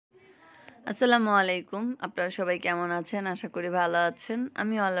আসসালামু আলাইকুম। আপনারা সবাই কেমন আছেন? আশা করি ভালো আছেন।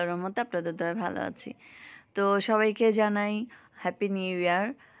 আমি আল্লাহর রহমতে আপনাদের দয়ায় ভালো আছি। তো সবাইকে জানাই হ্যাপি নিউ ইয়ার।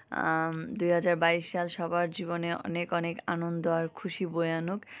 ২০২২ সাল সবার জীবনে অনেক অনেক আনন্দ আর খুশি বয়ে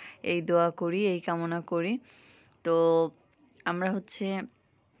আনুক, এই দোয়া করি, এই কামনা করি। তো আমরা হচ্ছে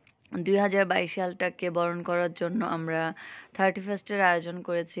 ২০২২ সালটাকে বরণ করার জন্য আমরা 31st এর আয়োজন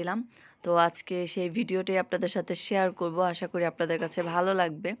করেছিলাম। তো আজকে সেই ভিডিওটাই আপনাদের সাথে শেয়ার করব। আশা করি আপনাদের কাছে ভালো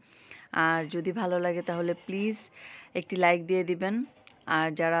লাগবে। আর যদি ভালো লাগে তাহলে প্লিজ একটি লাইক দিয়ে দিবেন। আর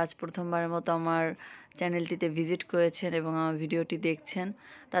যারা আজ প্রথমবারের মতো আমার চ্যানেলটিতে ভিজিট করেছেন এবং আমার ভিডিওটি দেখছেন,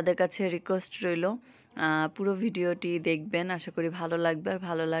 তাদের কাছে রিকোয়েস্ট রইল পুরো ভিডিওটি দেখবেন। আশা করি ভালো লাগবে। আর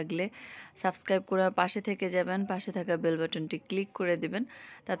ভালো লাগলে সাবস্ক্রাইব করে পাশে থেকে যাবেন, পাশে থাকা বেল বাটনটি ক্লিক করে দিবেন।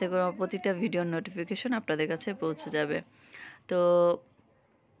 তাতে করে প্রতিটা ভিডিওর নোটিফিকেশন আপনাদের কাছে পৌঁছে যাবে। তো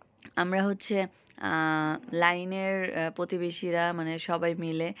আমরা হচ্ছে লাইনের প্রতিবেশীরা মানে সবাই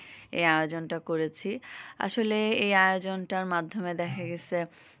মিলে এই আয়োজনটা করেছি। আসলে এই আয়োজনটার মাধ্যমে দেখা গেছে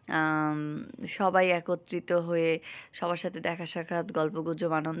সবাই একত্রিত হয়ে সবার সাথে দেখা সাক্ষাৎ,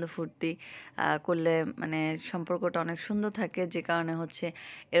 গল্পগুজব, আনন্দ ফুর্তি করলে মানে সম্পর্কটা অনেক সুন্দর থাকে, যে কারণে হচ্ছে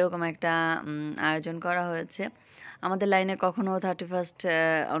এরকম একটা আয়োজন করা হয়েছে। আমাদের লাইনে কখনো 31st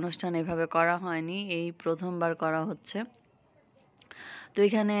অনুষ্ঠান এভাবে করা হয়নি, এই প্রথমবার করা হচ্ছে। তো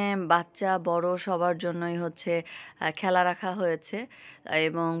এখানে বাচ্চা বড় সবার জন্যই হচ্ছে খেলা রাখা হয়েছে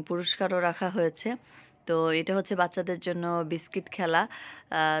এবং পুরস্কারও রাখা হয়েছে। তো এটা হচ্ছে বাচ্চাদের জন্য বিস্কিট খেলা,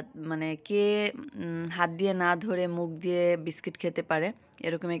 মানে কে হাত দিয়ে না ধরে মুখ দিয়ে বিস্কিট খেতে পারে,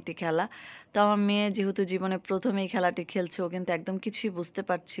 এরকম একটি খেলা। তো আমার মেয়ে যেহেতু জীবনে প্রথম এই খেলাটি খেলছে, ও কিন্তু একদম কিছুই বুঝতে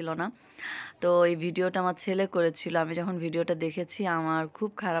পারছিল না। তো এই ভিডিওটা আমার ছেলে করেছিল। আমি যখন ভিডিওটা দেখেছি আমার খুব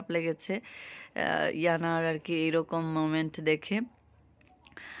খারাপ লেগেছে ইয়ানার আর কি এইরকম মোমেন্ট দেখে।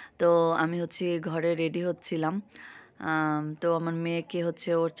 তো আমি হচ্ছে ঘরে রেডি হচ্ছিলাম। তো আমার মেয়েকে হচ্ছে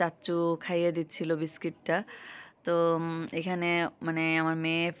ওর চাচ্চু খাইয়ে দিচ্ছিল বিস্কিটটা। তো এখানে মানে আমার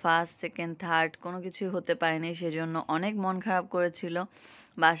মেয়ে ফার্স্ট, সেকেন্ড, থার্ড কোনো কিছুই হতে পারেনি, সেজন্য অনেক মন খারাপ করেছিল।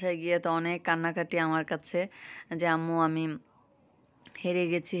 বাসায় গিয়ে তো অনেক কান্নাকাটি আমার কাছে, যে আম্মু আমি হেরে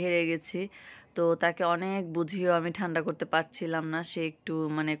গেছি। তো তাকে অনেক বুঝিয়েও আমি ঠান্ডা করতে পারছিলাম না, সে একটু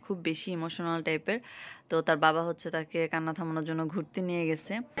মানে খুব বেশি ইমোশনাল টাইপের। তো তার বাবা হচ্ছে তাকে কান্না থামানোর জন্য ঘুরতে নিয়ে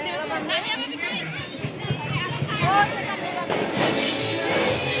গেছে।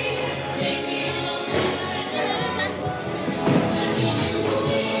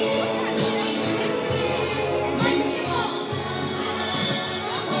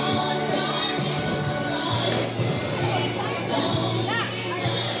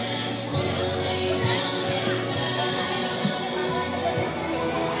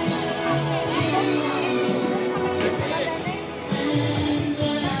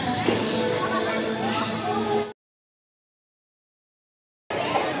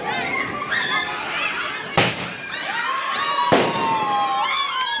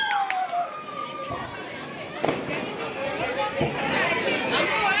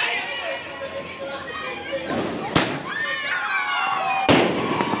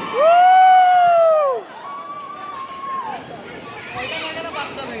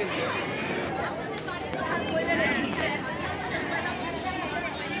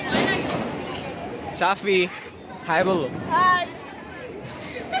 সাফি হাই বলো।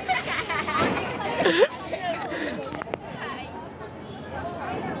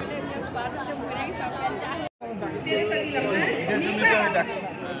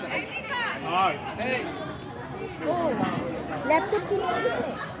 ল্যাপটপ কিনে দিছে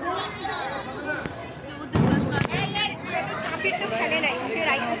সাফির তো খেলে নাই, ওকে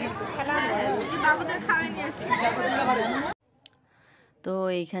রাইখা খেলা বাবুদের খাওয়াই নিয়ে আসি। তো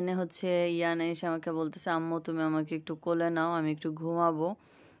এইখানে হচ্ছে ইয়ানা এসে আমাকে বলতেছে, আম্মু তুমি আমাকে একটু কোলে নাও, আমি একটু ঘুমাবো।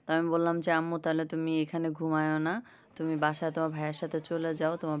 তো আমি বললাম যে আম্মু তাহলে তুমি এখানে ঘুমায়ো না, তুমি বাসায় তোমার ভাইয়ের সাথে চলে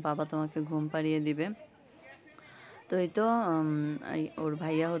যাও, তোমার বাবা তোমাকে ঘুম পাড়িয়ে দিবে। তো এই তো ওর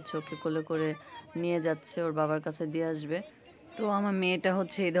ভাইয়া হচ্ছে ওকে কোলে করে নিয়ে যাচ্ছে, ওর বাবার কাছে দিয়ে আসবে। তো আমার মেয়েটা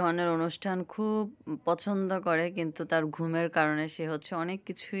হচ্ছে এই ধরনের অনুষ্ঠান খুব পছন্দ করে, কিন্তু তার ঘুমের কারণে সে হচ্ছে অনেক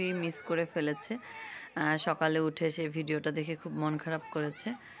কিছুই মিস করে ফেলেছে। সকালে উঠে সে ভিডিওটা দেখে খুব মন খারাপ করেছে।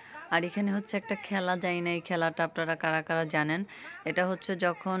 আর এখানে হচ্ছে একটা খেলা, জানি না এই খেলাটা আপনারা কারা কারা জানেন। এটা হচ্ছে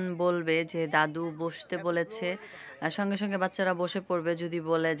যখন বলবে যে দাদু বসতে বলেছে, সঙ্গে সঙ্গে বাচ্চারা বসে পড়বে। যদি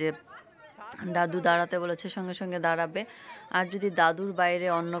বলে যে দাদু দাঁড়াতে বলেছে, সঙ্গে সঙ্গে দাঁড়াবে। আর যদি দাদুর বাইরে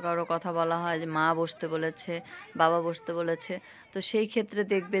অন্য কারো কথা বলা হয়, যে মা বসতে বলেছে, বাবা বসতে বলেছে, তো সেই ক্ষেত্রে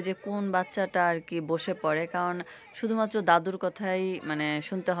দেখবে যে কোন বাচ্চাটা আর কি বসে পড়ে। কারণ শুধুমাত্র দাদুর কথাই মানে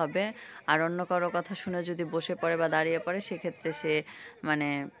শুনতে হবে, আর অন্য কারো কথা শুনে যদি বসে পড়ে বা দাঁড়িয়ে পড়ে, সেক্ষেত্রে সে মানে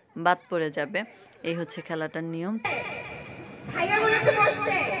বাদ পড়ে যাবে। এই হচ্ছে খেলাটার নিয়ম। ভাইয়া বলেছে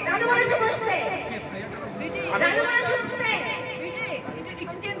বসতে, দাদু বলেছে বসতে, দাদু বলেছে উঠতে,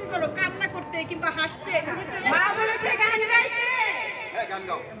 একটু চেঞ্জ করো, কান্না করতে কিংবা হাসতে। মা বলেছে গান গাইতে, হ্যাঁ গান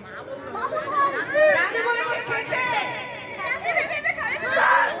গাও। দাদু বলেছে খেতে,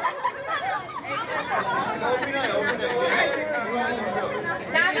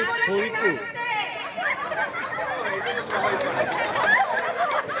 দাদু বলেছে নাচতে,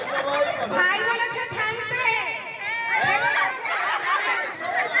 ভাই বলেছে থামতে।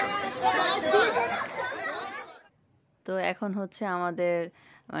 তো এখন হচ্ছে আমাদের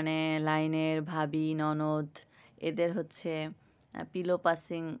মানে লাইনের ভাবি ননদ এদের হচ্ছে পিলো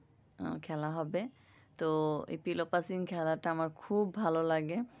পাসিং খেলা হবে। তো এই পিলো পাসিং খেলাটা আমার খুব ভালো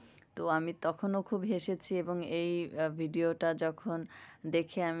লাগে। তো আমি তখনও খুব হেসেছি এবং এই ভিডিওটা যখন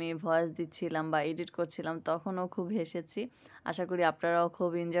দেখে আমি ভয়েস দিচ্ছিলাম বা এডিট করছিলাম তখনও খুব হেসেছি। আশা করি আপনারাও খুব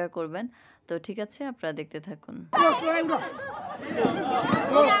এনজয় করবেন। তো ঠিক আছে, আপনারা দেখতে থাকুন।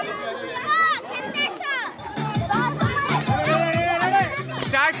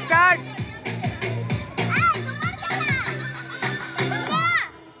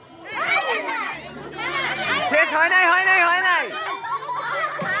 শেষ হয় নাই।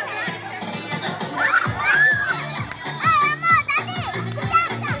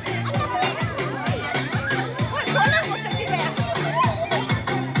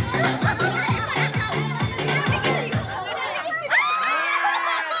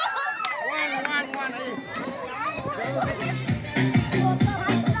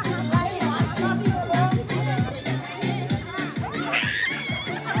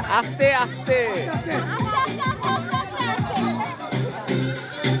 আস্তে আস্তে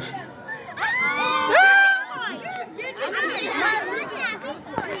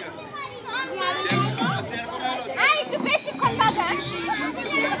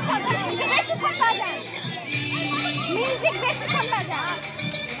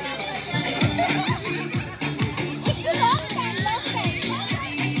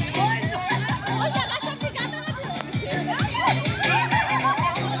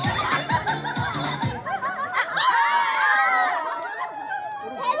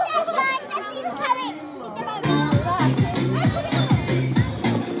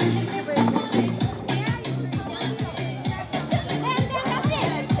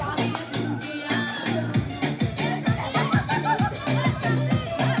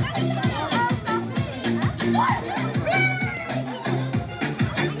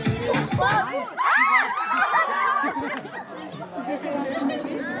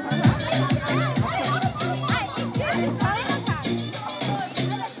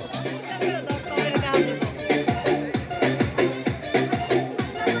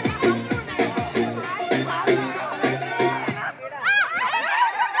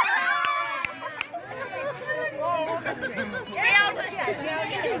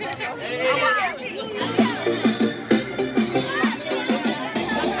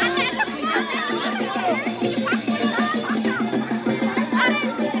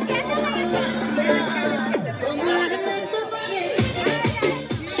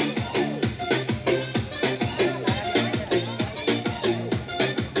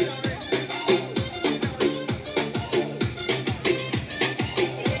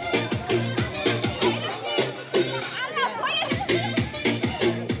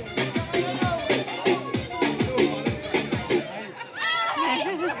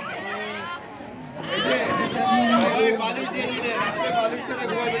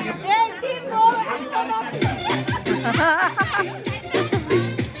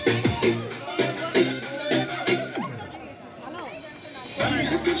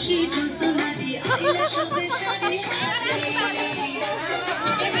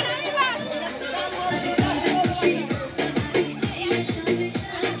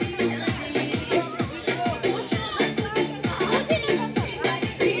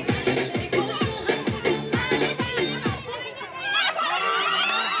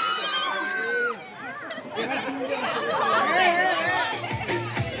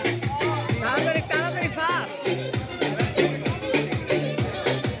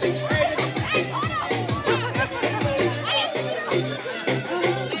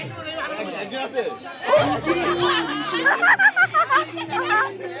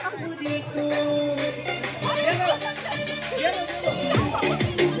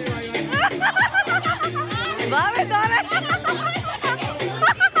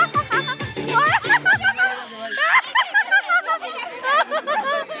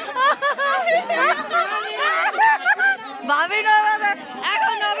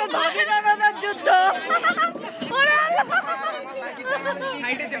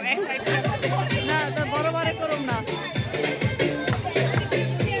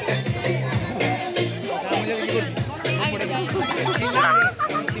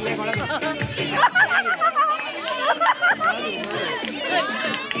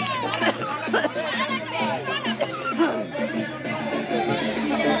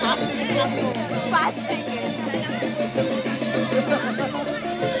 5 second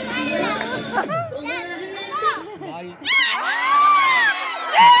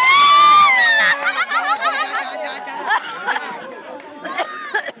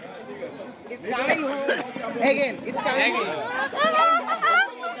It's coming again. It's coming.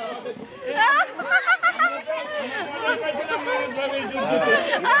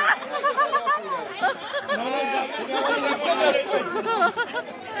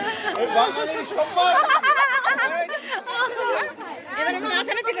 এবারে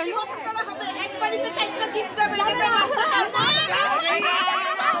নাচানাচি করি করা হবে একবারই তো 4টা গিফট যাবে এটা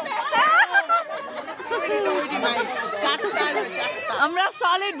আমরা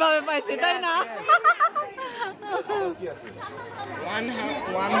সলিড ভাবে পাইছি তাই না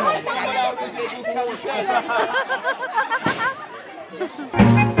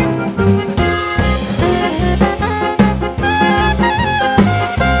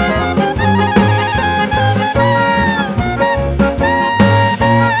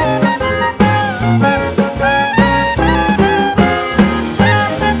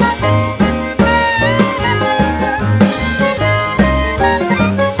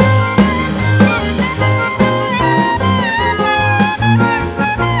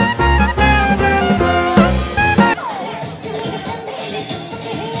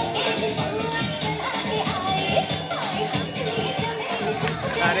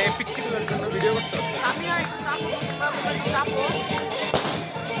अरे पिक्चर करतो व्हिडिओ करतो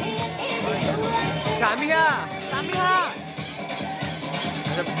सामिया सामिया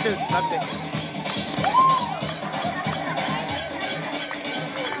अरे पिक्चर सब दे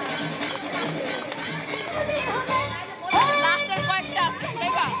লাস্টের কয়েকটা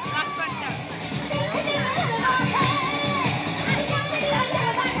দেবা লাস্ট কয়েকটা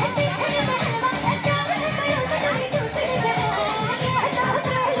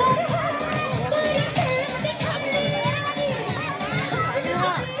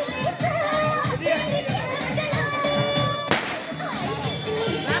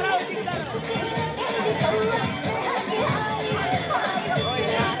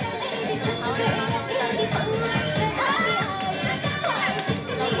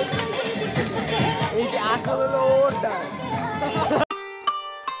এই যে আখর হলো ওটা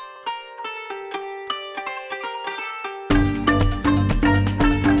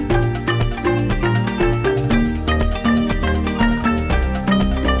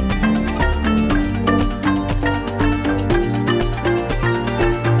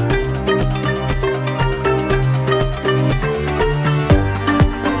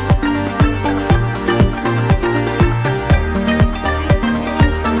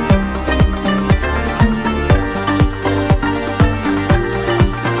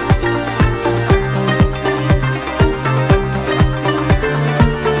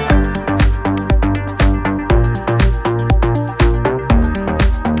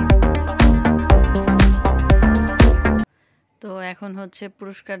তো এখন হচ্ছে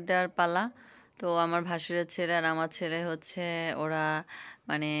পুরস্কার দেওয়ার পালা তো আমার ভাসুরের ছেলে আর আমার ছেলে হচ্ছে ওরা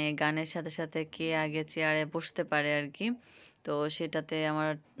মানে গানের সাথে সাথে কে আগে চেয়ারে বসতে পারে আর কি তো সেটাতে আমার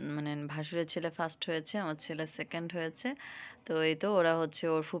মানে ভাসুরের ছেলে ফার্স্ট হয়েছে আমার ছেলে সেকেন্ড হয়েছে তো এই তো ওরা হচ্ছে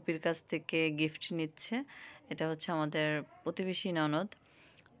ওর ফুপির কাছ থেকে গিফট নিচ্ছে এটা হচ্ছে আমাদের প্রতিবেশী ননদ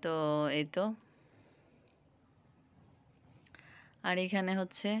তো এই তো আর এখানে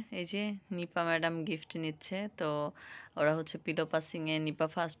হচ্ছে এই যে নিপা ম্যাডাম গিফট নিচ্ছে তো ওরা হচ্ছে পিলো পাসিংয়ে নিপা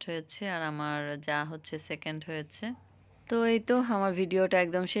ফার্স্ট হয়েছে আর আমার যা হচ্ছে সেকেন্ড হয়েছে তো এই তো আমার ভিডিওটা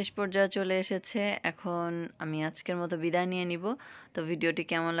একদম শেষ পর্যায়ে চলে এসেছে এখন আমি আজকের মতো বিদায় নিয়ে নিব তো ভিডিওটি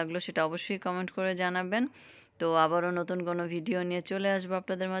কেমন লাগলো সেটা অবশ্যই কমেন্ট করে জানাবেন তো আবারও নতুন কোনো ভিডিও নিয়ে চলে আসবো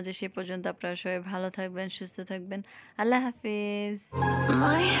আপনাদের মাঝে সে পর্যন্ত আপনারা সবাই ভালো থাকবেন সুস্থ থাকবেন আল্লাহ হাফেজ